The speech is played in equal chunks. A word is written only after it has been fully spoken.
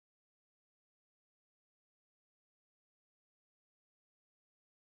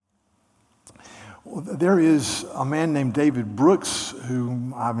Well, there is a man named David Brooks,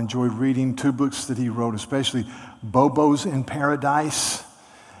 whom I've enjoyed reading, 2 books that he wrote, especially Bobo's in Paradise,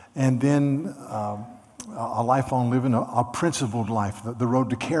 and then A Life on Living, a Principled Life, The Road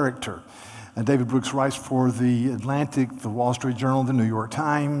to Character. And David Brooks writes for The Atlantic, The Wall Street Journal, The New York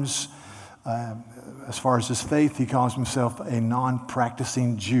Times. As far as his faith, he calls himself a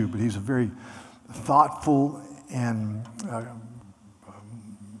non-practicing Jew, but he's a very thoughtful and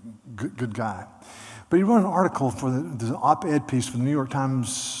good guy. But he wrote an article for the op-ed piece for the New York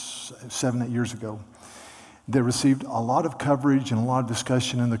Times 7-8 years ago that received a lot of coverage and a lot of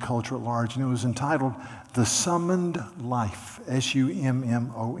discussion in the culture at large, and it was entitled The Summoned Life,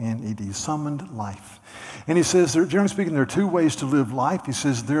 S-U-M-M-O-N-E-D, Summoned Life. And he says, generally speaking, there are 2 ways to live life. He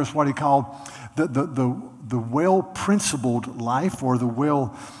says there's what he called the well-principled life, or the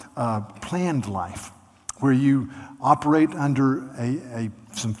well-planned life, where you operate under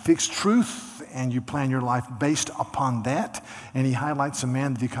some fixed truth and you plan your life based upon that. And he highlights a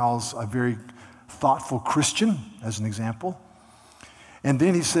man that he calls a very thoughtful Christian, as an example. And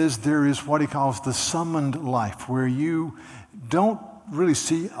then he says there is what he calls the summoned life, where you don't really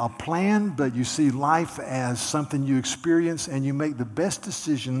see a plan, but you see life as something you experience, and you make the best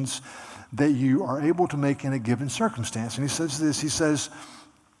decisions that you are able to make in a given circumstance. And he says this, he says,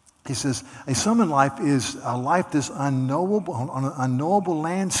 a summoned life is a life that's unknowable, on an unknowable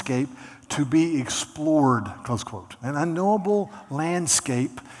landscape to be explored, close quote. An unknowable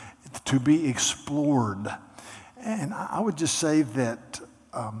landscape to be explored. And I would just say that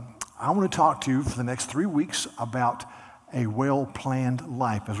I want to talk to you for the next 3 weeks about a well-planned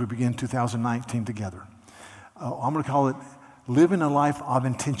life as we begin 2019 together. I'm going to call it living a life of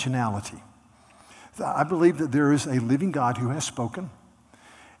intentionality. I believe that there is a living God who has spoken,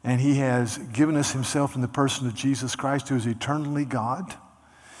 and he has given us himself in the person of Jesus Christ, who is eternally God.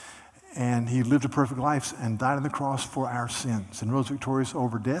 And he lived a perfect life and died on the cross for our sins and rose victorious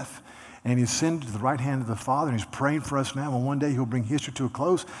over death. And he ascended to the right hand of the Father, and he's praying for us now. And one day he'll bring history to a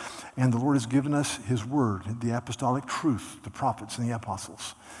close. And the Lord has given us his word, the apostolic truth, the prophets and the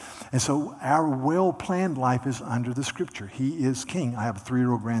apostles. And so our well-planned life is under the scripture. He is king. I have a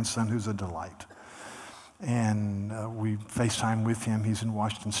 3-year-old grandson who's a delight. And we FaceTime with him. He's in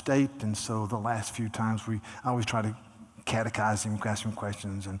Washington State. And so the last few times I always try to catechize him, ask him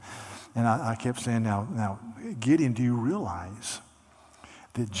questions. And I kept saying, now, Gideon, do you realize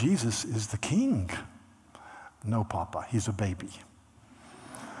that Jesus is the king? No, Papa, he's a baby.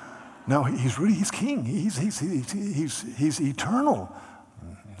 No, he's king. He's eternal.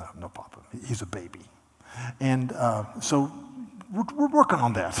 No, Papa, he's a baby. And so we're working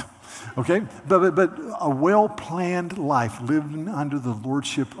on that, okay? But a well-planned life living under the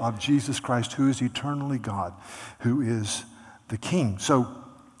lordship of Jesus Christ, who is eternally God, who is the king. So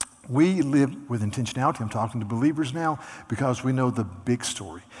we live with intentionality. I'm talking to believers now because we know the big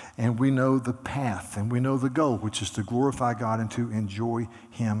story, and we know the path, and we know the goal, which is to glorify God and to enjoy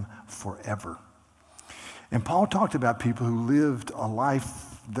him forever. And Paul talked about people who lived a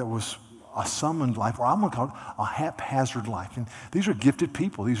life that was a summoned life, or I'm going to call it a haphazard life. And these are gifted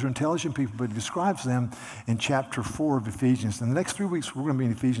people. These are intelligent people, but he describes them in chapter 4 of Ephesians. In the next 3 weeks, we're going to be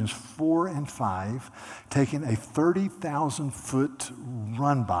in Ephesians 4 and 5, taking a 30,000-foot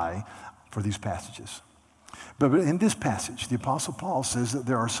run-by for these passages. But in this passage, the Apostle Paul says that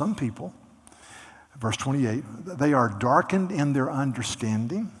there are some people, verse 28, they are darkened in their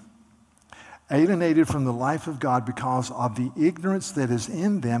understanding, alienated from the life of God because of the ignorance that is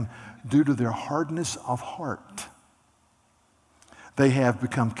in them due to their hardness of heart. They have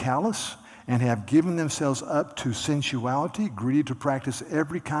become callous and have given themselves up to sensuality, greedy to practice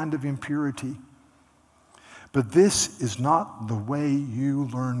every kind of impurity. But this is not the way you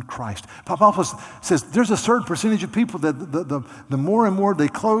learn Christ. Paul says there's a certain percentage of people that the more and more they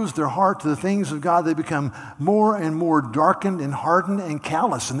close their heart to the things of God, they become more and more darkened and hardened and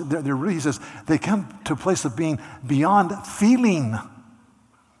callous. And they're really, he says, they come to a place of being beyond feeling.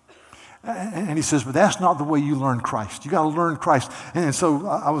 And he says, but that's not the way you learn Christ. You got to learn Christ. And so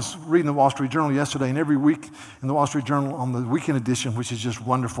I was reading the Wall Street Journal yesterday, and every week in the Wall Street Journal on the weekend edition, which is just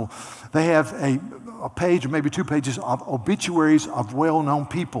wonderful, they have a page or maybe 2 pages of obituaries of well-known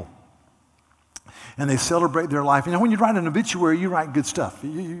people. And they celebrate their life. You know, when you write an obituary, you write good stuff.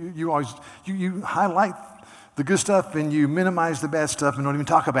 You always highlight the good stuff and you minimize the bad stuff and don't even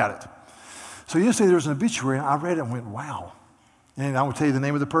talk about it. So yesterday there was an obituary, and I read it and went, wow. And I will tell you the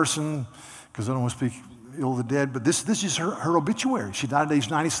name of the person because I don't want to speak ill of the dead, but this is her obituary. She died at age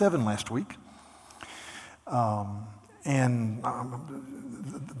 97 last week. The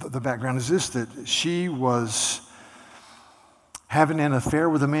background is this, that she having an affair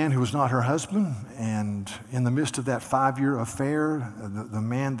with a man who was not her husband, and in the midst of that 5-year affair, the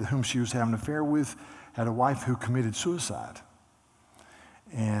man whom she was having an affair with had a wife who committed suicide.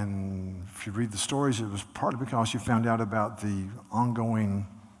 And if you read the stories, it was partly because she found out about the ongoing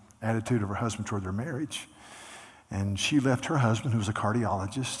attitude of her husband toward their marriage. And she left her husband, who was a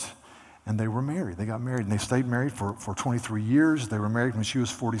cardiologist, and they were married. They got married, and they stayed married for 23 years. They were married when she was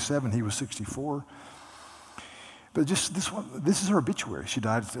 47, he was 64. But just this is her obituary. She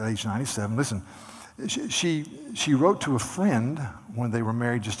died at age 97. Listen, she wrote to a friend when they were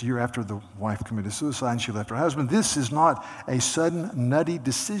married just a year after the wife committed suicide and she left her husband. This is not a sudden, nutty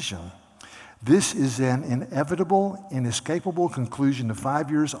decision. This is an inevitable, inescapable conclusion to 5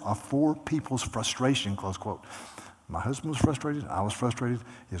 years of 4 people's frustration, close quote. My husband was frustrated, I was frustrated,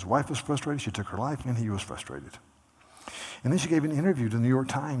 his wife was frustrated, she took her life, and he was frustrated. And then she gave an interview to the New York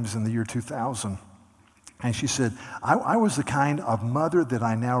Times in the year 2000, and she said, I was the kind of mother that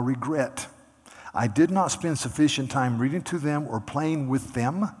I now regret. I did not spend sufficient time reading to them or playing with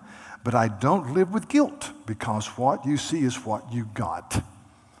them, but I don't live with guilt because what you see is what you got.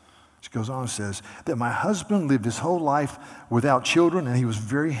 She goes on and says that my husband lived his whole life without children, and he was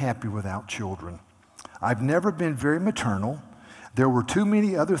very happy without children. I've never been very maternal. There were too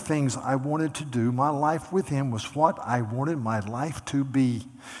many other things I wanted to do. My life with him was what I wanted my life to be.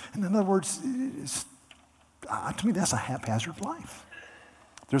 And in other words, to me, that's a haphazard life.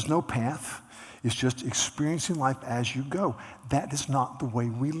 There's no path. It's just experiencing life as you go. That is not the way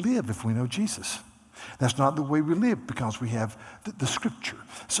we live if we know Jesus. That's not the way we live because we have the Scripture.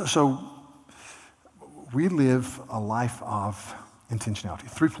 So we live a life of intentionality.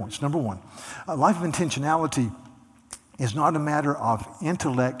 3 points. Number 1, a life of intentionality is not a matter of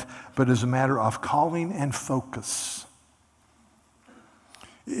intellect, but is a matter of calling and focus.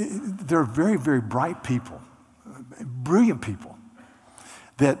 There are very, very bright people, brilliant people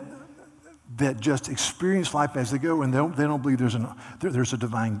that just experience life as they go, and they don't believe there's a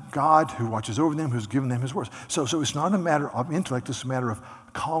divine God who watches over them, who's given them his words. So it's not a matter of intellect, it's a matter of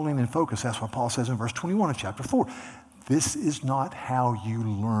calling and focus. That's what Paul says in verse 21 of chapter 4. This is not how you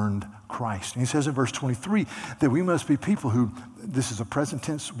learned Christ. And he says in verse 23 that we must be people who, this is a present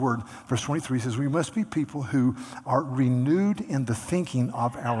tense word, verse 23 says we must be people who are renewed in the thinking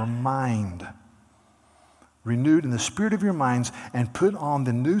of our mind. Renewed in the spirit of your minds, and put on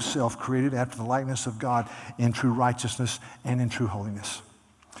the new self created after the likeness of God in true righteousness and in true holiness.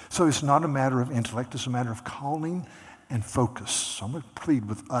 So it's not a matter of intellect, it's a matter of calling and focus. So I'm going to plead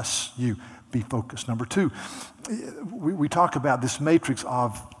with us, you, be focused. Number 2, we talk about this matrix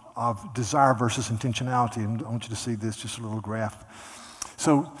of desire versus intentionality, and I want you to see this, just a little graph.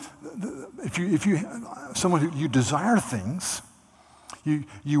 So if you someone who you desire things,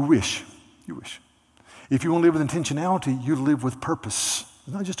 you wish. If you want to live with intentionality, you live with purpose.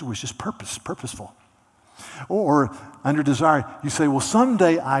 It's not just a wish, it's purposeful. Or under desire, you say, well,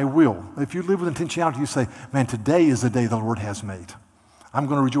 someday I will. If you live with intentionality, you say, man, today is the day the Lord has made. I'm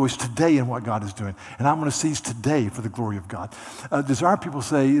going to rejoice today in what God is doing, and I'm going to seize today for the glory of God. Desire people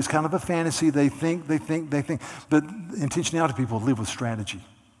say is kind of a fantasy. They think. But intentionality people live with strategy.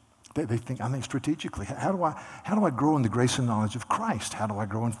 They think strategically. How do I grow in the grace and knowledge of Christ? How do I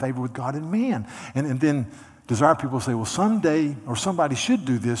grow in favor with God and man? And then desire people say, well, someday or somebody should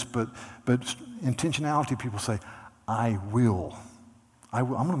do this, but intentionality people say, I will. I'm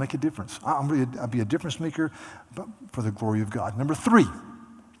going to make a difference. I'm going to be a difference maker for the glory of God. Number 3,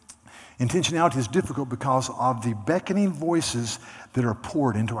 intentionality is difficult because of the beckoning voices that are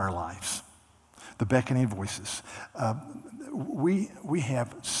poured into our lives. The beckoning voices. We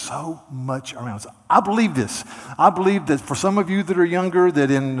have so much around us. I believe this. I believe that for some of you that are younger, that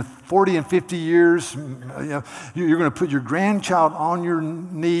in 40 and 50 years, you're going to put your grandchild on your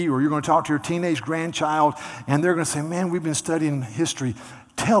knee, or you're going to talk to your teenage grandchild, and they're going to say, man, we've been studying history.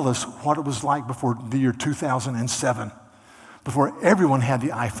 Tell us what it was like before the year 2007, before everyone had the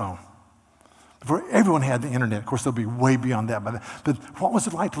iPhone, before everyone had the internet. Of course, they'll be way beyond that. But what was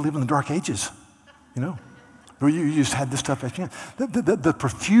it like to live in the dark ages, where you just had this stuff at your hand. The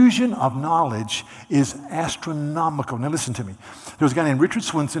profusion of knowledge is astronomical. Now listen to me. There was a guy named Richard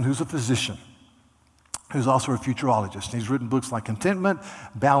Swenson who's a physician, who's also a futurologist. And he's written books like Contentment,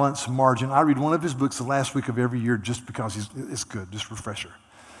 Balance, Margin. I read one of his books the last week of every year just because it's good, just refresher.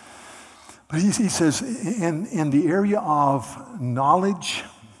 But he says in the area of knowledge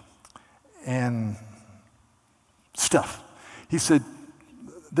and stuff, he said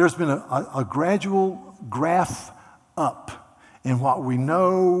there's been a gradual graph up in what we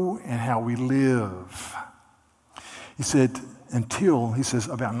know and how we live. He said, he says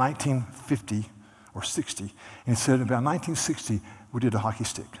about 1950 or 60. And he said about 1960, we did a hockey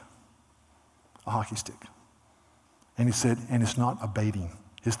stick. A hockey stick. And he said, and it's not abating.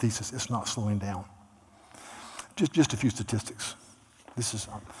 His thesis, it's not slowing down. Just a few statistics. This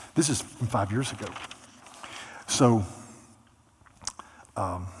is from 5 years ago. So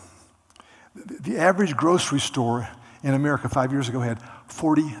the average grocery store in America 5 years ago had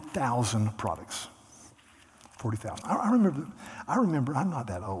 40,000 products. 40,000. I remember, I'm not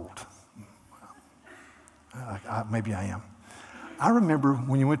that old. Maybe I am. I remember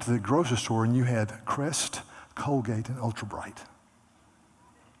when you went to the grocery store and you had Crest, Colgate, and Ultra Bright.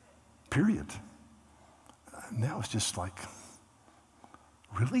 Period. Now it's just like,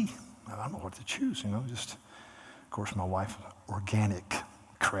 really? I don't know what to choose, just, of course, my wife, organic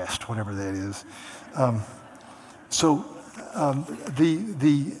Crest, whatever that is.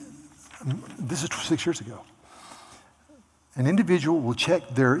 This is 6 years ago. An individual will check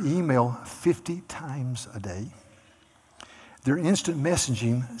their email 50 times a day, their instant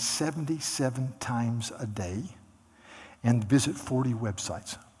messaging 77 times a day, and visit 40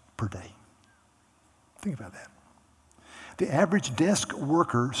 websites per day. Think about that. The average desk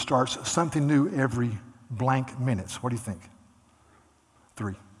worker starts something new every blank minutes. What do you think?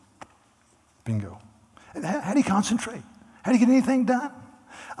 3. Bingo. How do you concentrate? How do you get anything done?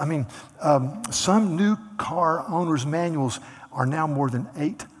 I mean, some new car owners' manuals are now more than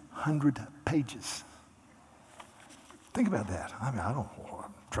 800 pages. Think about that. I mean, I'm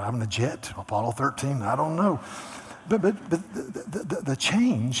driving a jet, Apollo 13, I don't know. But the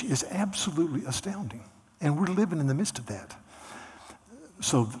change is absolutely astounding. And we're living in the midst of that.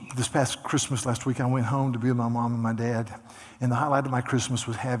 So this past Christmas, last week, I went home to be with my mom and my dad. And the highlight of my Christmas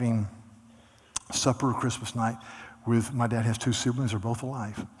was having supper Christmas night with, my dad has 2 siblings, they're both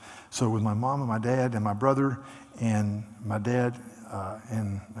alive. So with my mom and my dad and my brother and my dad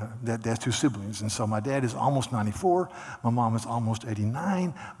and dad's 2 siblings. And so my dad is almost 94, my mom is almost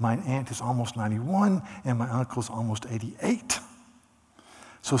 89, my aunt is almost 91, and my uncle is almost 88.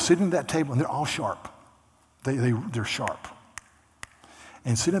 So sitting at that table, and they're all sharp. They're sharp.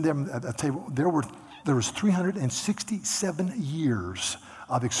 And sitting there at that table, there was 367 years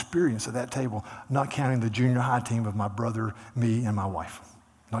of experience at that table, not counting the junior high team of my brother, me, and my wife,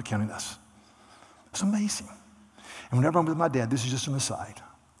 not counting us. It's amazing. And whenever I'm with my dad, this is just an aside,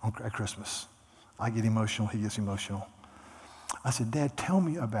 at Christmas, I get emotional, he gets emotional. I said, Dad, tell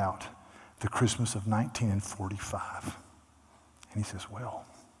me about the Christmas of 1945. And he says, well,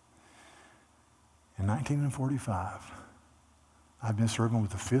 in 1945, I've been serving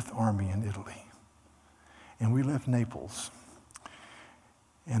with the 5th Army in Italy. And we left Naples.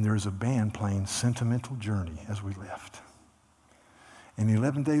 And there was a band playing Sentimental Journey as we left. And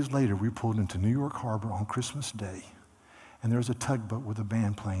 11 days later, we pulled into New York Harbor on Christmas Day. And there was a tugboat with a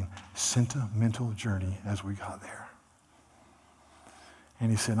band playing Sentimental Journey as we got there.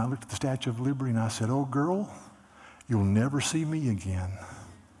 And he said, and I looked at the Statue of Liberty and I said, oh, girl, you'll never see me again.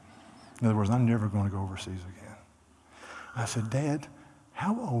 In other words, I'm never going to go overseas again. I said, Dad,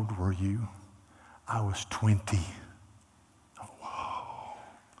 how old were you? I was 20. Oh, whoa.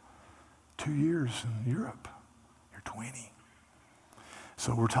 2 years in Europe. You're 20.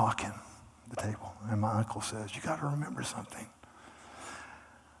 So we're talking at the table, and my uncle says, you got to remember something.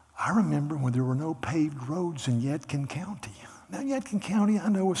 I remember when there were no paved roads in Yadkin County. Now, Yadkin County, I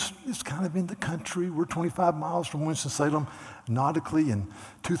know it's kind of in the country. We're 25 miles from Winston-Salem nautically and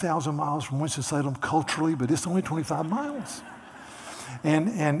 2,000 miles from Winston-Salem culturally, but it's only 25 miles. And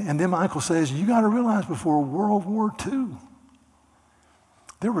then my uncle says, you got to realize before World War II,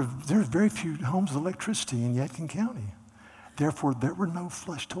 there were very few homes with electricity in Yadkin County. Therefore, there were no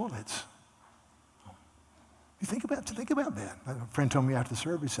flush toilets. You think about that. A friend told me after the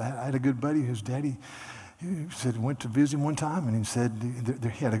service, I had a good buddy whose daddy, he said, went to visit him one time, and he said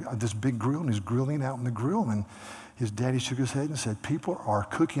he had this big grill, and he's grilling out in the grill, and his daddy shook his head and said, people are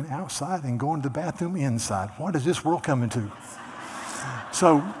cooking outside and going to the bathroom inside. What is this world coming to?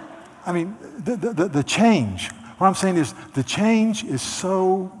 So, I mean, the change, what I'm saying is the change is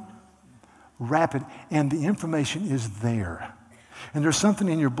so rapid, and the information is there. And there's something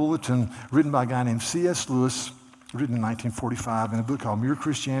in your bulletin written by a guy named C.S. Lewis, written in 1945 in a book called Mere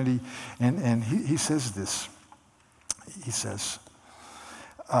Christianity, and he says this. He says,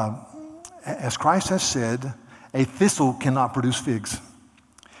 as Christ has said, a thistle cannot produce figs.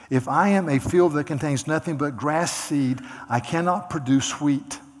 If I am a field that contains nothing but grass seed, I cannot produce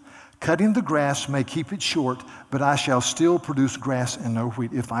wheat. Cutting the grass may keep it short, but I shall still produce grass and no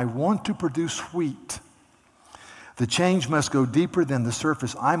wheat. If I want to produce wheat, the change must go deeper than the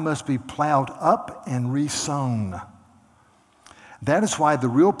surface. I must be plowed up and resown. That is why the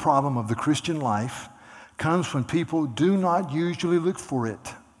real problem of the Christian life comes when people do not usually look for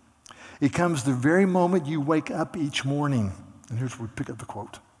it. It comes the very moment you wake up each morning. And here's where we pick up the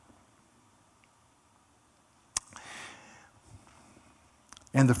quote.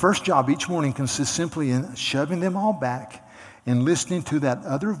 And the first job each morning consists simply in shoving them all back and listening to that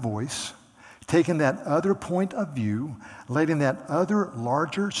other voice, taking that other point of view, letting that other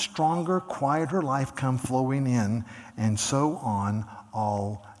larger, stronger, quieter life come flowing in, and so on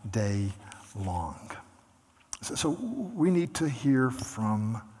all day long. So we need to hear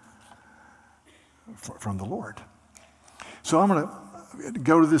from the Lord. So I'm going to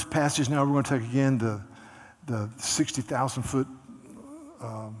go to this passage now. We're going to take again the 60,000 foot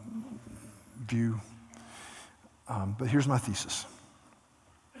view. But here's my thesis.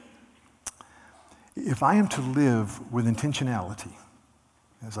 If I am to live with intentionality,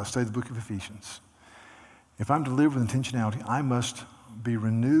 as I study the book of Ephesians, if I'm to live with intentionality, I must be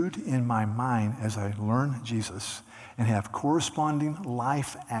renewed in my mind as I learn Jesus and have corresponding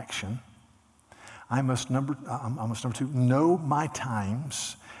life action. I must, number two, know my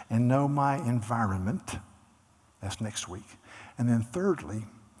times and know my environment. That's next week. And then thirdly,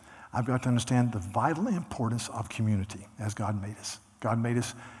 I've got to understand the vital importance of community as God made us. God made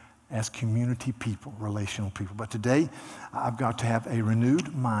us as community people, relational people. But today, I've got to have a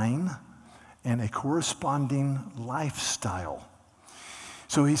renewed mind and a corresponding lifestyle.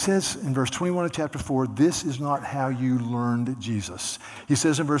 So he says in verse 21 of chapter 4, this is not how you learned Jesus. He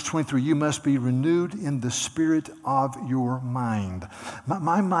says in verse 23, you must be renewed in the spirit of your mind.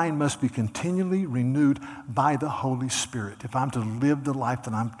 My mind must be continually renewed by the Holy Spirit. If I'm to live the life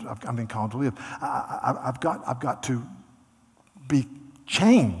that I'm being called to live, I've got to be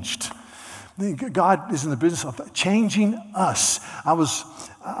changed. God is in the business of changing us. I was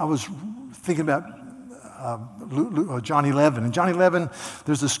thinking about John 11. In John 11,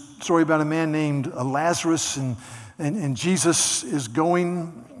 there's this story about a man named Lazarus, and Jesus is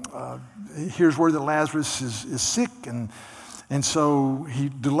going, hears word that Lazarus is sick, and so he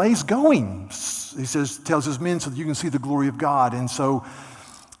delays going. He tells his men so that you can see the glory of God. And so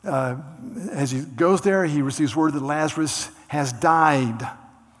as he goes there, he receives word that Lazarus has died.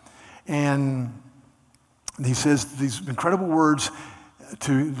 And he says these incredible words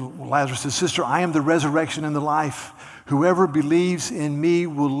to Lazarus' sister, I am the resurrection and the life. Whoever believes in me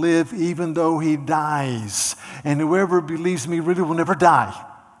will live even though he dies. And whoever believes in me really will never die.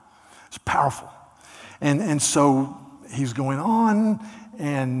 It's powerful. And so he's going on,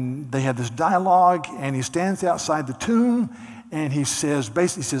 and they have this dialogue, and he stands outside the tomb, and he says,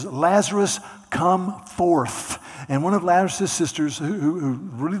 Lazarus, come forth. And one of Lazarus' sisters, who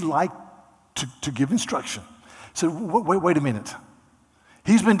really liked to give instruction, said, wait a minute.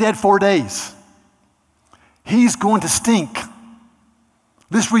 He's been dead 4 days. He's going to stink.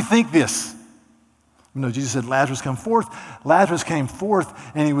 Let's rethink this. You know, Jesus said, Lazarus come forth. Lazarus came forth,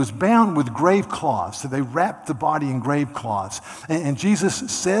 and he was bound with grave cloths. So they wrapped the body in grave cloths. And Jesus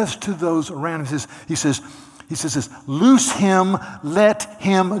says to those around him, he says this, loose him, let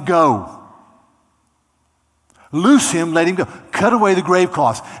him go. Loose him, let him go. Cut away the grave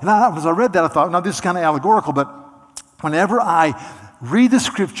cloths. And as I read that, I thought, now this is kind of allegorical, but whenever I read the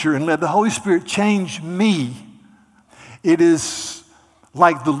scripture and let the Holy Spirit change me, it is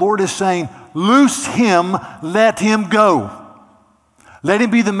like the Lord is saying, loose him, let him go. Let him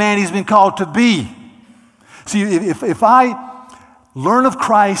be the man he's been called to be. See, if I learn of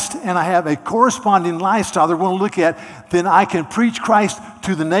Christ and I have a corresponding lifestyle that we're going to look at, then I can preach Christ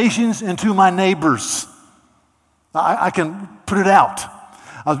to the nations and to my neighbors. I can put it out.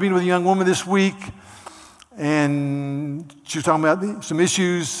 I was meeting with a young woman this week, and she was talking about some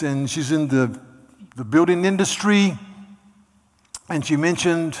issues, and she's in the building industry, and she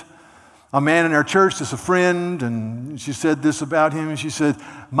mentioned a man in our church that's a friend, and she said this about him, and she said,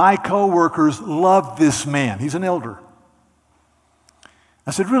 my coworkers love this man. He's an elder.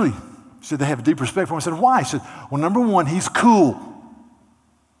 I said, really? She said, they have a deep respect for him. I said, why? She said, well, number one, he's cool.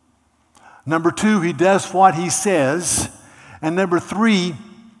 Number two, he does what he says. And number three,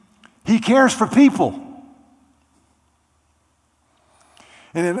 he cares for people.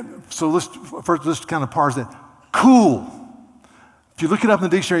 And then, so let's kind of parse that. Cool. If you look it up in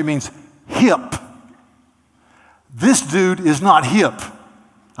the dictionary, it means hip. This dude is not hip.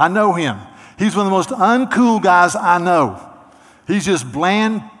 I know him. He's one of the most uncool guys I know. He's just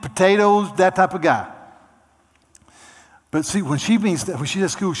bland potatoes, that type of guy. But see, when she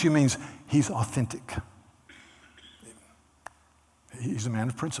says cool, she means he's authentic. He's a man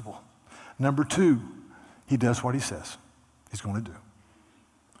of principle. Number two, he does what he says he's going to do.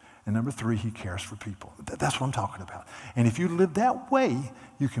 And number 3, he cares for people. That's what I'm talking about. And if you live that way,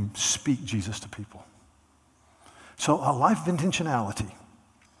 you can speak Jesus to people. So a life of intentionality,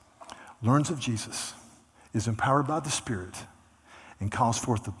 learns of Jesus, is empowered by the Spirit, and calls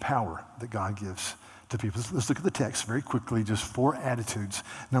forth the power that God gives to people. Let's look at the text very quickly, just 4 attitudes.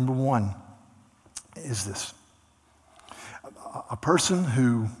 Number 1 is this. A person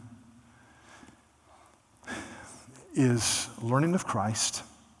who is learning of Christ,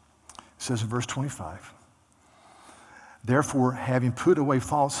 says in verse 25, therefore, having put away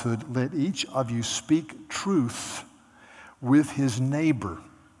falsehood, let each of you speak truth with his neighbor,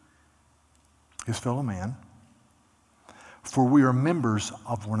 his fellow man, for we are members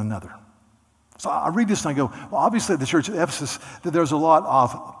of one another. So I read this and I go, well, obviously at the church at Ephesus, that there's a lot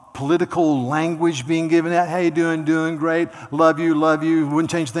of political language being given out. Hey, doing great. Love you. Wouldn't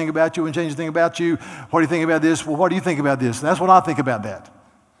change a thing about you. What do you think about this? Well, what do you think about this? That's what I think about that.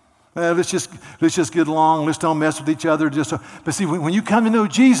 Let's just get along. Let's don't mess with each other. But see, when you come to know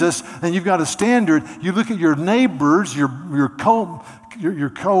Jesus, then you've got a standard. You look at your neighbors, your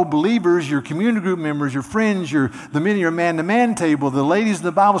co-believers, your community group members, your friends, the men at your man-to-man table, the ladies in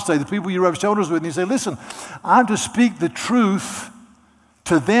the Bible study, the people you rub shoulders with, and you say, listen, I'm to speak the truth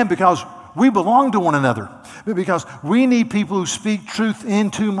to them because we belong to one another. Because we need people who speak truth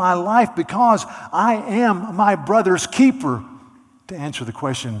into my life because I am my brother's keeper, to answer the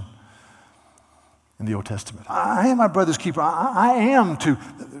question in the Old Testament. I am my brother's keeper. I am to,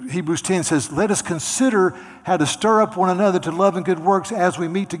 Hebrews 10 says, let us consider how to stir up one another to love and good works as we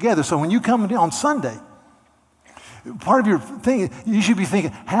meet together. So when you come on Sunday, part of your thing, you should be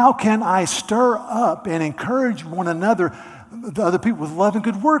thinking, how can I stir up and encourage one another, the other people, with love and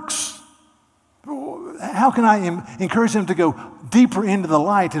good works? How can I encourage them to go deeper into the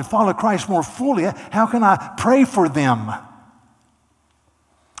light and follow Christ more fully? How can I pray for them?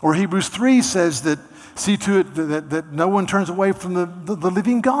 Or Hebrews 3 says that, see to it that no one turns away from the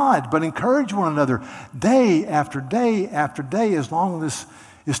living God, but encourage one another day after day after day, as long as this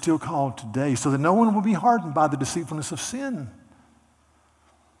is still called today, so that no one will be hardened by the deceitfulness of sin.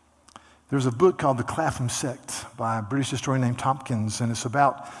 There's a book called The Clapham Sect by a British historian named Tompkins, and it's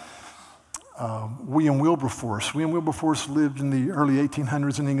about William Wilberforce. William Wilberforce lived in the early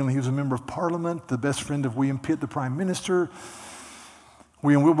 1800s in England. He was a member of Parliament, the best friend of William Pitt, the Prime Minister.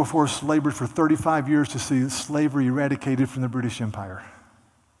 William Wilberforce labored for 35 years to see slavery eradicated from the British Empire.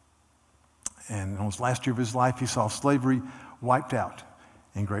 And on his last year of his life, he saw slavery wiped out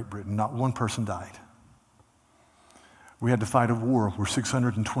in Great Britain. Not one person died. We had to fight a war where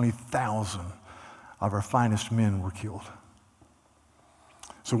 620,000 of our finest men were killed.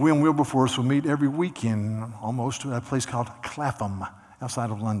 So William Wilberforce would meet every weekend almost at a place called Clapham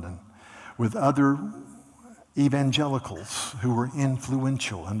outside of London with other evangelicals who were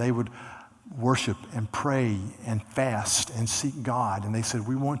influential, and they would worship and pray and fast and seek God. And they said,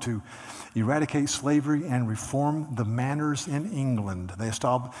 we want to eradicate slavery and reform the manners in England. They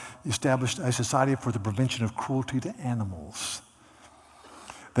established a society for the prevention of cruelty to animals.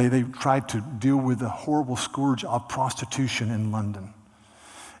 They tried to deal with the horrible scourge of prostitution in London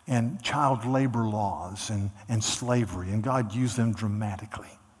and child labor laws and slavery, and God used them dramatically.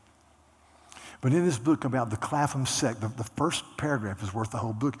 But in this book about the Clapham sect, the first paragraph is worth the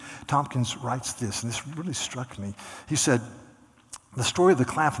whole book. Tompkins writes this, and this really struck me. He said, the story of the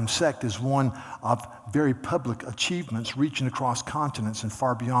Clapham sect is one of very public achievements reaching across continents and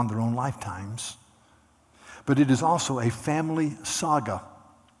far beyond their own lifetimes. But it is also a family saga.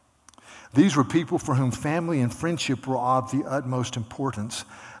 These were people for whom family and friendship were of the utmost importance.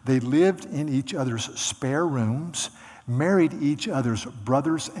 They lived in each other's spare rooms, married each other's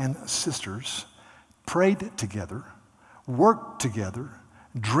brothers and sisters, prayed together, worked together,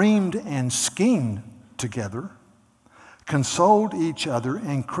 dreamed and schemed together, consoled each other,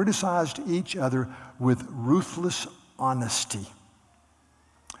 and criticized each other with ruthless honesty.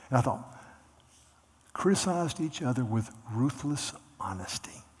 And I thought, criticized each other with ruthless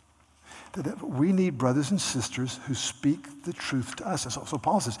honesty. That we need brothers and sisters who speak the truth to us. So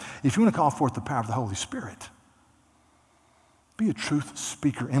Paul says, if you want to call forth the power of the Holy Spirit, be a truth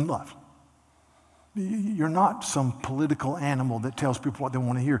speaker in love. You're not some political animal that tells people what they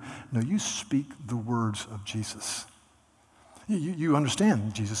want to hear. No, you speak the words of Jesus. You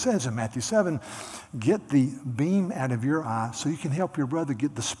understand, Jesus says in Matthew 7, get the beam out of your eye so you can help your brother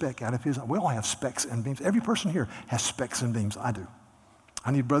get the speck out of his eye. We all have specks and beams. Every person here has specks and beams. I do.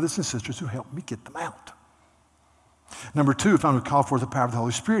 I need brothers and sisters who help me get them out. Number 2, if I'm to call forth the power of the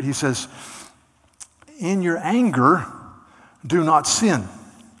Holy Spirit, he says, in your anger, do not sin.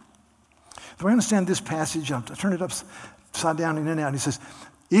 The way I understand this passage, I turn it upside down and in and out. He says,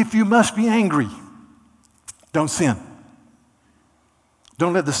 If you must be angry, don't sin.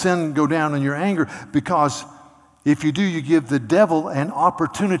 Don't let the sin go down in your anger, because if you do, you give the devil an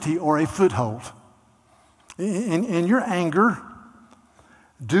opportunity or a foothold. In your anger,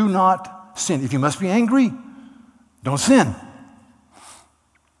 do not sin. If you must be angry, don't sin.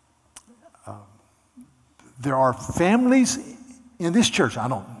 There are families in this church, I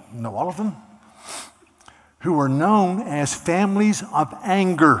don't know all of them, who are known as families of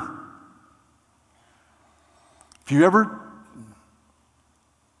anger. If you ever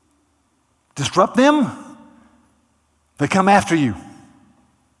disrupt them, they come after you.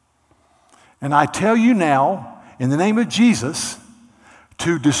 And I tell you now, in the name of Jesus,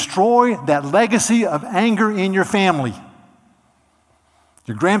 to destroy that legacy of anger in your family.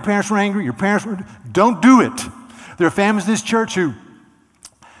 Your grandparents were angry, your parents were, don't do it. There are families in this church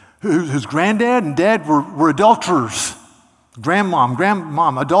whose granddad and dad were adulterers.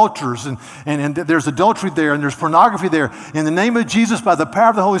 Grandmom, adulterers, and there's adultery there, and there's pornography there. In the name of Jesus, by the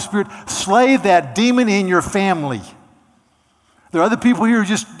power of the Holy Spirit, slay that demon in your family. There are other people here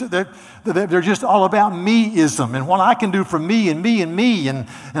who they're just all about me-ism and what I can do for me and me and me. And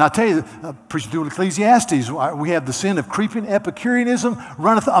I tell you, preaching through Ecclesiastes, we have the sin of creeping Epicureanism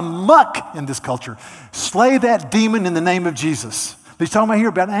runneth amok in this culture. Slay that demon in the name of Jesus. He's talking about here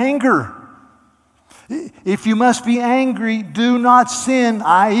about anger. If you must be angry, do not sin,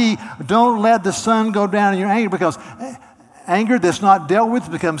 i.e., don't let the sun go down in your anger, because anger that's not dealt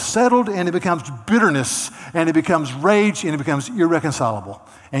with becomes settled, and it becomes bitterness, and it becomes rage, and it becomes irreconcilable.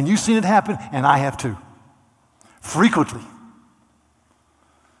 And you've seen it happen, and I have too, frequently.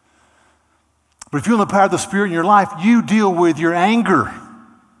 But if you have the power of the Spirit in your life, you deal with your anger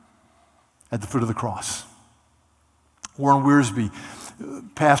at the foot of the cross. Warren Wiersbe,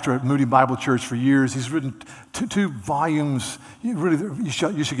 pastor at Moody Bible Church for years, he's written two volumes. You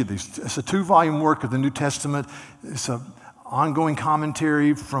should get these. It's a 2-volume work of the New Testament. It's an ongoing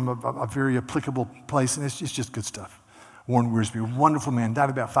commentary from a very applicable place, and it's just good stuff. Warren Wiersbe, a wonderful man, died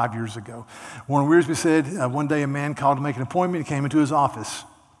about 5 years ago. Warren Wiersbe said one day a man called to make an appointment. He came into his office.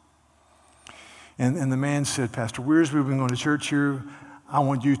 And the man said, Pastor Wiersbe, we've been going to church here. I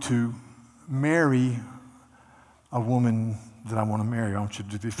want you to marry a woman that I want to marry. I want you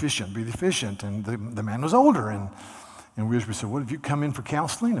to be efficient. And the man was older. And Wiersbe said, well, if you come in for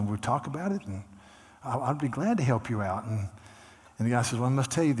counseling and we'll talk about it, and I'd be glad to help you out. And the guy says, well, I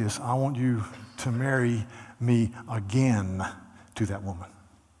must tell you this. I want you to marry me again to that woman.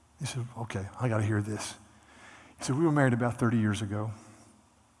 He said, okay, I got to hear this. He said, we were married about 30 years ago.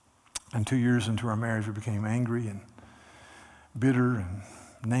 And 2 years into our marriage, we became angry and bitter and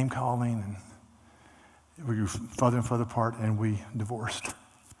name-calling, and we grew further and further apart, and we divorced.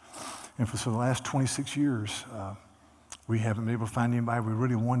 And for the last 26 years, we haven't been able to find anybody we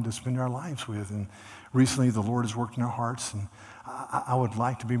really wanted to spend our lives with. And recently, the Lord has worked in our hearts, and I would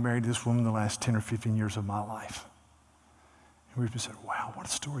like to be married to this woman the last 10 or 15 years of my life. And we just said, wow, what a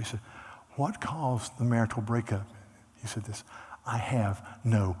story. He said, what caused the marital breakup? He said this, I have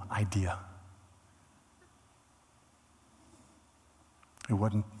no idea. It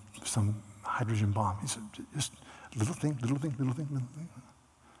wasn't some hydrogen bomb. He said, just little thing.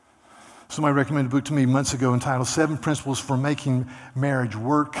 Somebody recommended a book to me months ago entitled 7 Principles for Making Marriage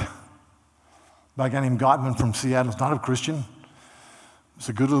Work by a guy named Gottman from Seattle. It's not a Christian. It's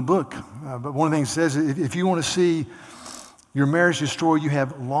a good little book. But one of the things it says, if you want to see your marriage destroyed, you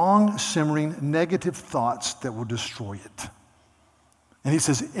have long simmering negative thoughts that will destroy it. And he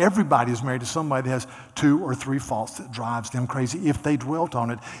says everybody is married to somebody that has 2 or 3 faults that drives them crazy if they dwelt on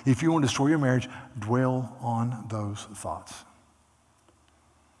it. If you want to destroy your marriage, dwell on those thoughts.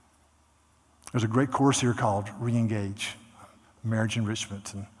 There's a great course here called Re-Engage, Marriage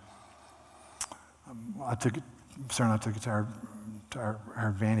Enrichment. And Sarah and I took it to our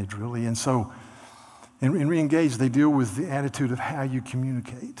advantage, really. And so in Re-Engage, they deal with the attitude of how you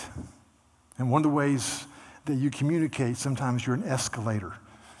communicate. And one of the ways that you communicate, sometimes you're an escalator.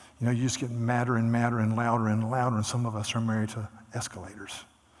 You know, you just get madder and madder and louder, and some of us are married to escalators.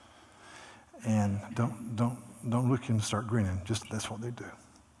 And don't look and start grinning. Just that's what they do.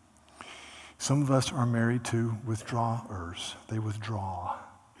 Some of us are married to withdrawers. They withdraw.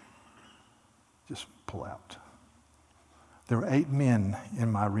 Just pull out. There were 8 men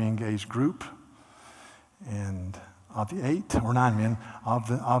in my Re-Engage group, and of the 8 or 9 men, of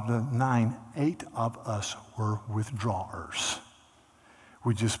the 9, 8 of us were withdrawers.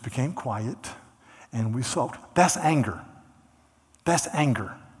 We just became quiet and we sulked. That's anger. That's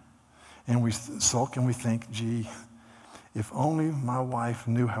anger. And we sulk and we think, gee, if only my wife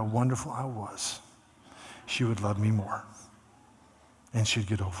knew how wonderful I was, she would love me more. and she'd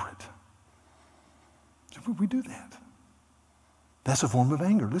get over it. So we do that. That's a form of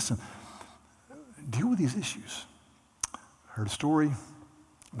anger. Listen, deal with these issues. I heard a story,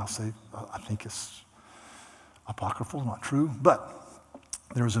 and I'll say I think it's apocryphal, not true, but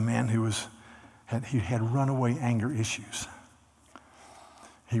there was a man who had runaway anger issues.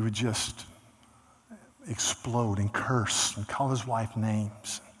 He would just explode and curse and call his wife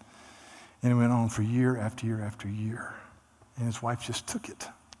names. And it went on for year after year after year. And his wife just took it.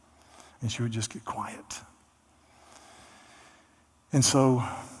 And she would just get quiet. And so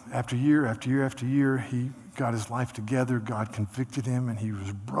after year after year after year, he got his life together. God convicted him, and he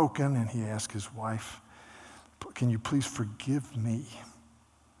was broken. And he asked his wife, "Can you please forgive me?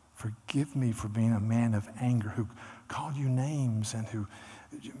 Forgive me for being a man of anger who called you names and who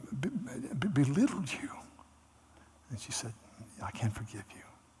belittled you." And she said, "I can't forgive you."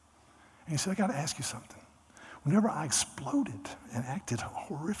 And he said, "I got to ask you something. Whenever I exploded and acted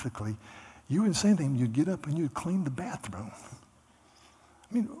horrifically, you wouldn't say anything. You'd get up and you'd clean the bathroom."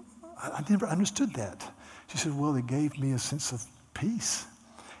 I mean, I never understood that. She said, "Well, it gave me a sense of peace."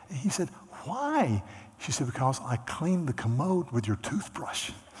 And he said, "Why?" She said, "Because I cleaned the commode with your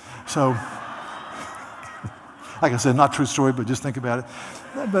toothbrush." So, like I said, not a true story, but just think about it.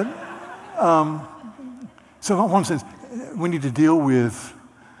 But, so what I'm saying is, we need to deal with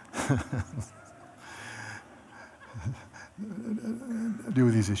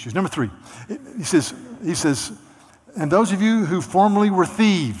these issues. Number 3, he says, "And those of you who formerly were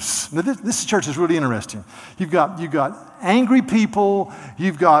thieves." Now this church is really interesting. You've got angry people,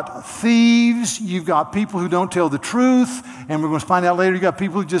 you've got thieves, you've got people who don't tell the truth, and we're going to find out later, you've got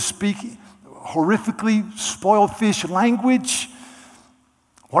people who just speak horrifically spoiled fish language.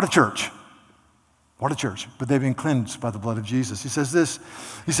 What a church. What a church. But they've been cleansed by the blood of Jesus. He says this,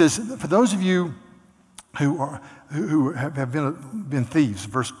 he says, "For those of you who have been thieves,"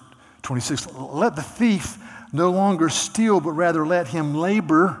 verse 26, "let the thief no longer steal, but rather let him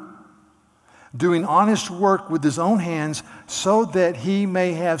labor, doing honest work with his own hands, so that he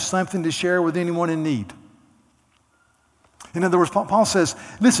may have something to share with anyone in need." In other words, Paul says,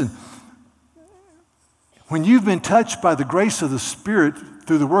 listen, when you've been touched by the grace of the Spirit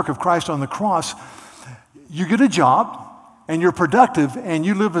through the work of Christ on the cross, you get a job, and you're productive, and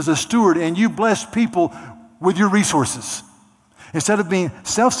you live as a steward, and you bless people with your resources. Instead of being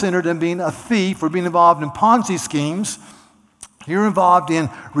self-centered and being a thief or being involved in Ponzi schemes, you're involved in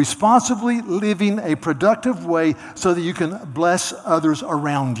responsibly living a productive way so that you can bless others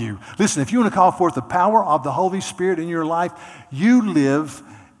around you. Listen, if you want to call forth the power of the Holy Spirit in your life, you live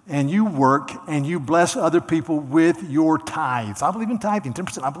and you work and you bless other people with your tithes. I believe in tithing,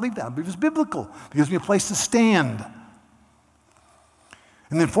 10%. I believe that. I believe it's biblical. It gives me a place to stand.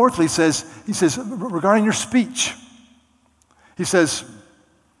 And then fourthly, he says, regarding your speech, he says,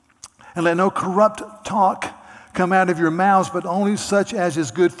 "And let no corrupt talk come out of your mouths, but only such as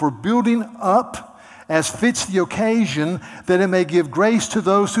is good for building up, as fits the occasion, that it may give grace to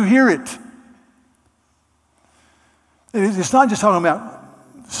those who hear it." It's not just talking about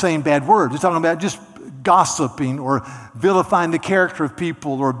saying bad words. It's talking about just gossiping or vilifying the character of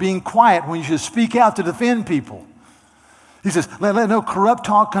people or being quiet when you should speak out to defend people. He says, let no corrupt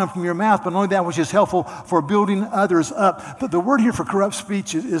talk come from your mouth, but only that which is helpful for building others up. But the word here for corrupt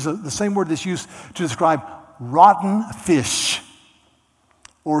speech is the same word that's used to describe rotten fish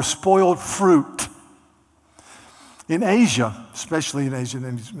or spoiled fruit. In Asia, especially in Asia,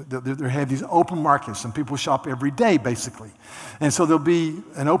 they have these open markets, and people shop every day, basically. And so there'll be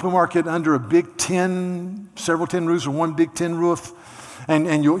an open market under a big tin, several tin roofs, or one big tin roof.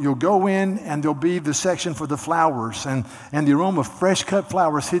 And you'll go in, and there'll be the section for the flowers, and the aroma of fresh cut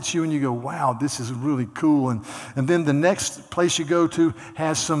flowers hits you, and you go, wow, this is really cool. And then the next place you go to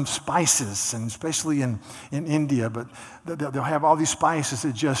has some spices, and especially in India, but they'll have all these spices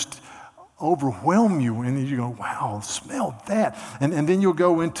that just overwhelm you, and you go, wow, smell that. And then you'll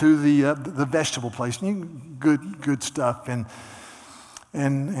go into the vegetable place, and good stuff, and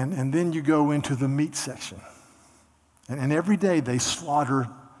then you go into the meat section. And every day they slaughter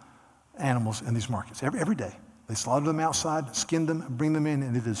animals in these markets. Every day. They slaughter them outside, skin them, bring them in,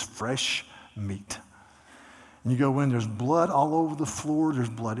 and it is fresh meat. And you go in, there's blood all over the floor, there's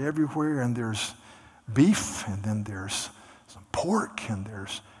blood everywhere, and there's beef, and then there's some pork, and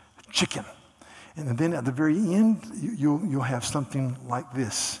there's chicken. And then at the very end, you'll have something like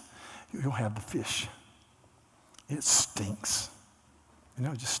this. You'll have the fish. It stinks. You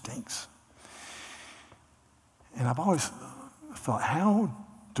know, it just stinks. And I've always thought, how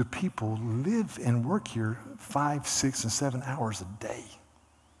do people live and work here 5, 6, and 7 hours a day?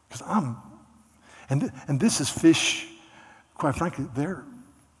 Because and this is fish quite frankly, they're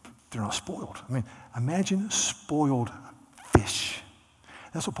not spoiled. I mean, imagine spoiled fish.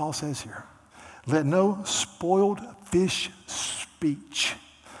 That's what Paul says here. Let no spoiled fish speech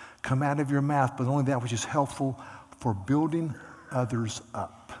come out of your mouth, but only that which is helpful for building others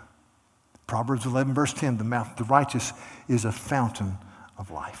up. Proverbs 11, verse 10, the mouth of the righteous is a fountain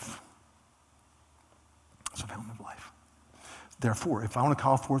of life. It's a fountain of life. Therefore, if I want to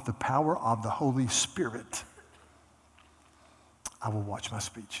call forth the power of the Holy Spirit, I will watch my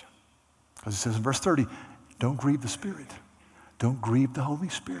speech. Because it says in verse 30, don't grieve the Spirit. Don't grieve the Holy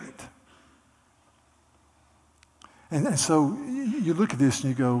Spirit. And so you look at this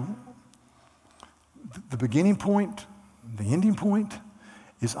and you go, the beginning point, the ending point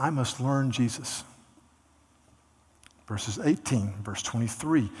is I must learn Jesus. Verses 18, verse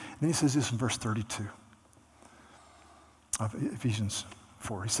 23. And then he says this in verse 32 of Ephesians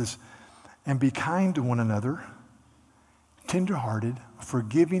 4. He says, and be kind to one another, tenderhearted,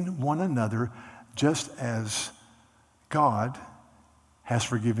 forgiving one another, just as God has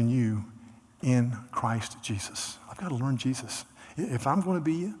forgiven you in Christ Jesus. I've got to learn Jesus. If I'm going to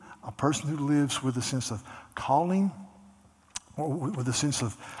be a person who lives with a sense of calling, or with a sense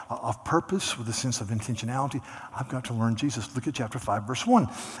of purpose, with a sense of intentionality, I've got to learn Jesus. Look at chapter 5, verse 1.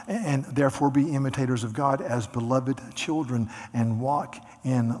 And therefore be imitators of God as beloved children, and walk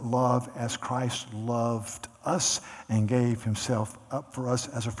in love as Christ loved us and gave himself up for us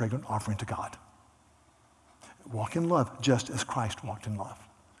as a fragrant offering to God. Walk in love just as Christ walked in love.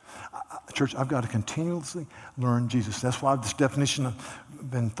 Church, I've got to continuously learn Jesus. That's why this definition has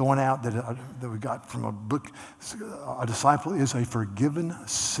been thrown out that we got from a book. A disciple is a forgiven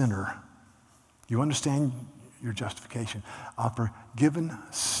sinner. You understand your justification. A forgiven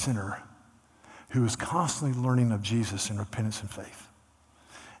sinner who is constantly learning of Jesus in repentance and faith.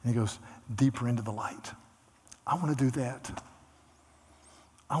 And he goes deeper into the light. I want to do that.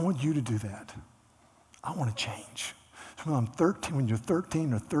 I want you to do that. I want to change. So when I'm 13, when you're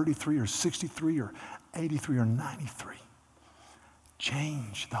 13 or 33 or 63 or 83 or 93,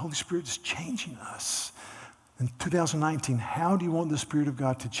 change. The Holy Spirit is changing us. In 2019, how do you want the Spirit of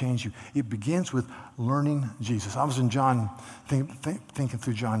God to change you? It begins with learning Jesus. I was in John, thinking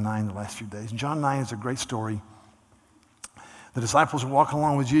through John 9 the last few days. And John 9 is a great story. The disciples are walking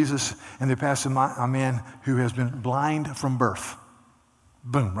along with Jesus, and they pass a man who has been blind from birth.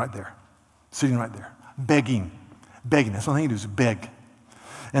 Boom, right there. Sitting right there. Begging. That's the only thing he does, beg.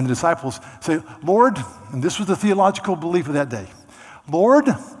 And the disciples say, Lord, and this was the theological belief of that day, Lord,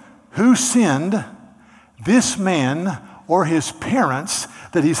 who sinned, this man or his parents,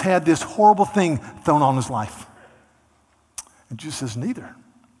 that he's had this horrible thing thrown on his life? And Jesus says, neither.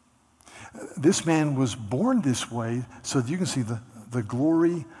 This man was born this way so that you can see the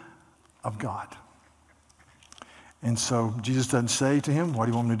glory of God. And so Jesus doesn't say to him, what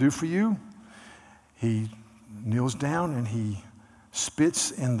do you want me to do for you? He kneels down and he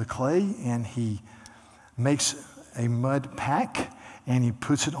spits in the clay and he makes a mud pack and he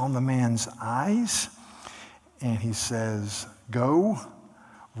puts it on the man's eyes and he says, go,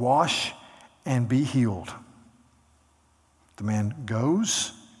 wash, and be healed. The man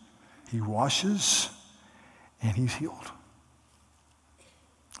goes, he washes, and he's healed.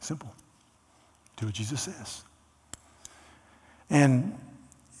 Simple. Do what Jesus says. And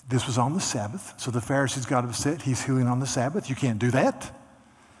this was on the Sabbath, so the Pharisees got upset. He's healing on the Sabbath. You can't do that.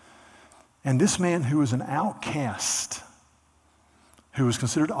 And this man who was an outcast, who was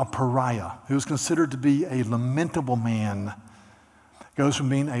considered a pariah, who was considered to be a lamentable man, goes from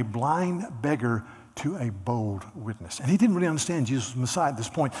being a blind beggar to a bold witness. And he didn't really understand Jesus was Messiah at this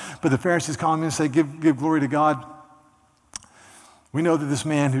point. But the Pharisees call him in and say, give glory to God. We know that this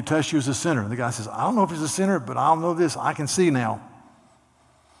man who touched you is a sinner. And the guy says, I don't know if he's a sinner, but I'll know this. I can see now.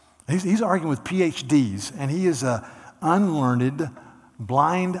 He's arguing with PhDs, and he is an unlearned,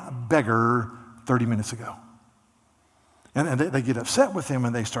 blind beggar 30 minutes ago. And they get upset with him,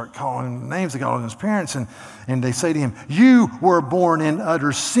 and they start calling him names. They call him his parents, and they say to him, you were born in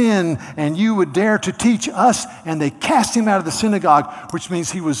utter sin, and you would dare to teach us. And they cast him out of the synagogue, which means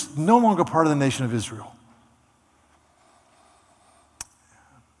he was no longer part of the nation of Israel.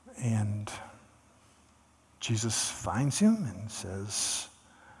 And Jesus finds him and says,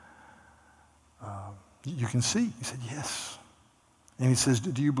 you can see. He said, yes. And he says,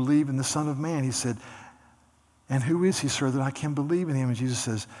 do you believe in the Son of Man? He said, and who is he, sir, that I can believe in him? And Jesus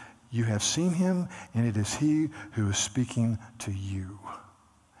says, you have seen him, and it is he who is speaking to you.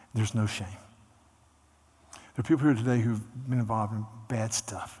 There's no shame. There are people here today who've been involved in bad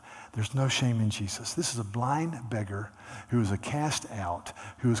stuff. There's no shame in Jesus. This is a blind beggar who is a cast out,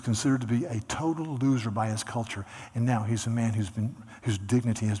 who is considered to be a total loser by his culture, and now he's a man whose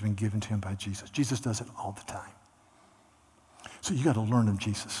dignity has been given to him by Jesus. Jesus does it all the time. So you got to learn of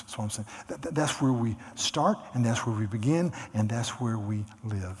Jesus. That's what I'm saying. That's where we start, and that's where we begin, and that's where we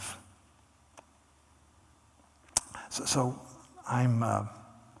live. So I'm, I'll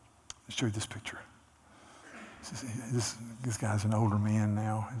show you this picture. This guy's an older man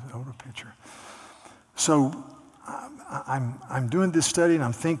now. He's an older picture. So I'm doing this study, and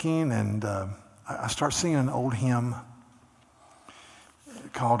I'm thinking, and I start singing an old hymn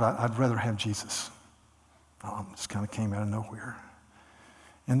called I'd Rather Have Jesus. Just kind of came out of nowhere.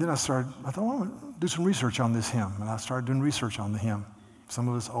 And then I thought, well, I want to do some research on this hymn. And I started doing research on the hymn. Some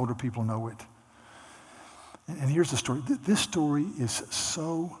of us older people know it. And here's the story. This story is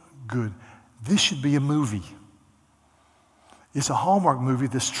so good. This should be a movie. It's a Hallmark movie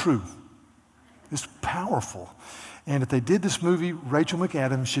that's true. It's powerful. And if they did this movie, Rachel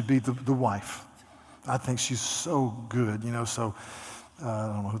McAdams should be the wife. I think she's so good, so I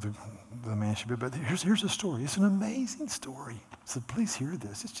don't know who the man should be, but here's the story. It's an amazing story. So please hear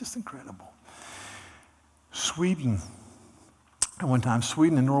this. It's just incredible. Sweden. At one time,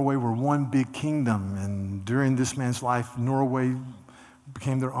 Sweden and Norway were one big kingdom, and during this man's life, Norway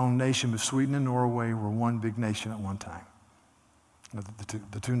became their own nation, but Sweden and Norway were one big nation at one time.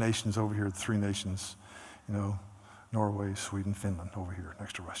 The two nations over here, the three nations, Norway, Sweden, Finland over here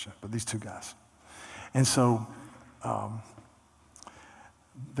next to Russia, but these two guys. And so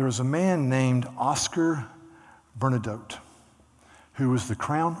there was a man named Oscar Bernadotte who was the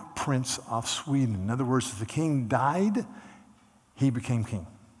crown prince of Sweden. In other words, if the king died, he became king.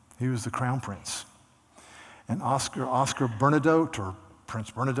 He was the crown prince. And Oscar Bernadotte, or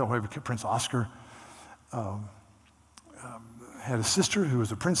Prince Bernadotte, whoever, Prince Oscar, had a sister who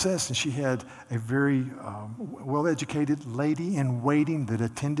was a princess, and she had a very well-educated lady in waiting that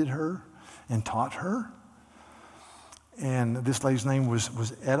attended her and taught her. And this lady's name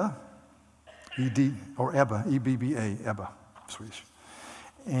was Edda, Ebba, E-B-B-A, Ebba, Swedish.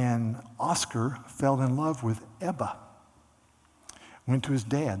 And Oscar fell in love with Ebba. Went to his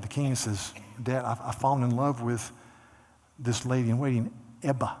dad, the king, and says, Dad, I've fallen in love with this lady in waiting,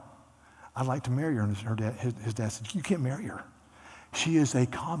 Ebba. I'd like to marry her. And his dad said, you can't marry her. She is a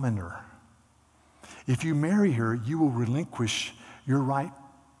commoner. If you marry her, you will relinquish your right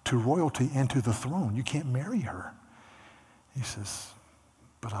to royalty and to the throne. You can't marry her. He says,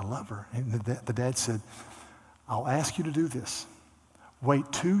 but I love her. And the dad said, I'll ask you to do this. Wait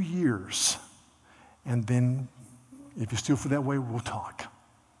 2 years, and then if you still feel that way, we'll talk.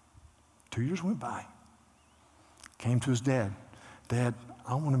 2 years went by. Came to his dad. Dad,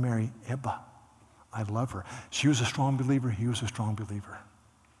 I want to marry Ebba. I love her. She was a strong believer. He was a strong believer.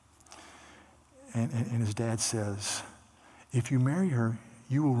 And his dad says, if you marry her,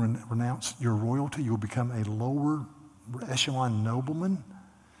 you will renounce your royalty. You will become a lower echelon nobleman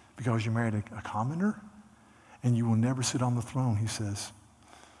because you married a commoner, and you will never sit on the throne. He says,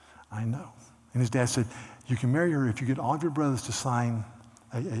 I know. And his dad said, you can marry her if you get all of your brothers to sign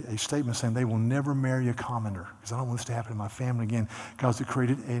a statement saying they will never marry a commoner, because I don't want this to happen in my family again, because it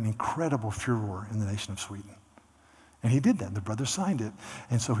created an incredible furor in the nation of Sweden. And he did that. The brothers signed it.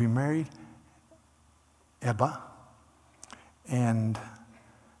 And so he married Ebba, and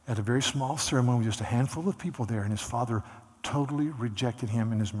at a very small ceremony with just a handful of people there, and his father totally rejected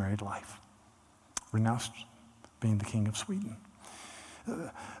him in his married life, renounced being the king of Sweden.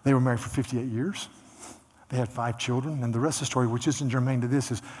 They were married for 58 years. They had 5 children, and the rest of the story, which isn't germane to this,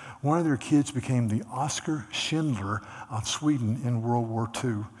 is one of their kids became the Oskar Schindler of Sweden in World War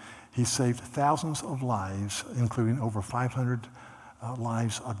II. He saved thousands of lives, including over 500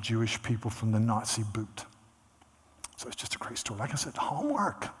 lives of Jewish people from the Nazi boot. So it's just a great story. Like I said,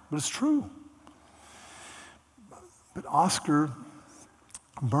 Hallmark, but it's true. But Oscar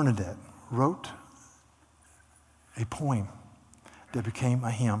Bernadotte wrote a poem that became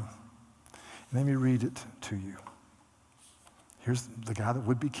a hymn. Let me read it to you. Here's the guy that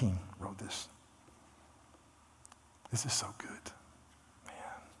would be king wrote this. This is so good, man.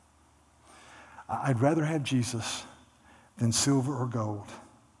 I'd rather have Jesus than silver or gold.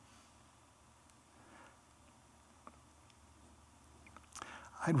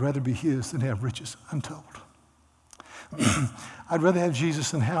 I'd rather be his than have riches untold. I'd rather have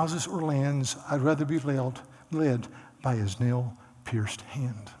Jesus than houses or lands. I'd rather be led by his nail-pierced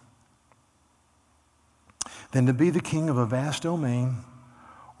hand than to be the king of a vast domain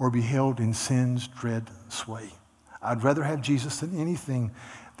or be held in sin's dread sway. I'd rather have Jesus than anything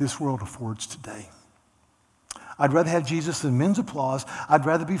this world affords today. I'd rather have Jesus than men's applause. I'd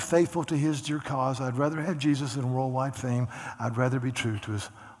rather be faithful to his dear cause. I'd rather have Jesus than worldwide fame. I'd rather be true to his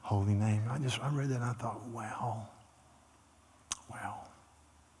holy name. I read that and I thought, wow.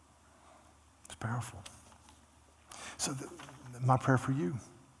 It's powerful. So my prayer for you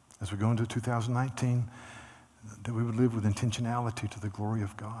as we go into 2019, that we would live with intentionality to the glory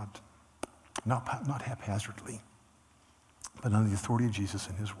of God, not haphazardly, but under the authority of Jesus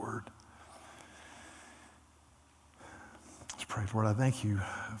and his word. Let's pray. Lord, I thank you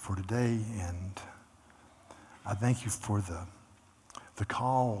for today, and I thank you for the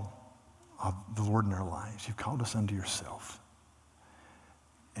call of the Lord in our lives. You've called us unto yourself.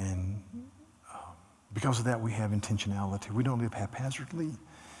 And because of that, we have intentionality. We don't live haphazardly,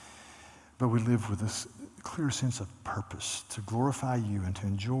 but we live with this clear sense of purpose to glorify you and to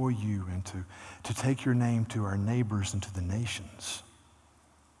enjoy you and to take your name to our neighbors and to the nations.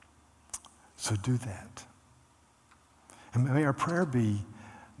 So do that. And may our prayer be,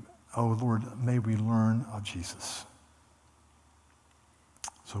 oh Lord, may we learn of Jesus.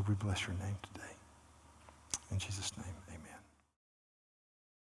 So we bless your name today. In Jesus' name.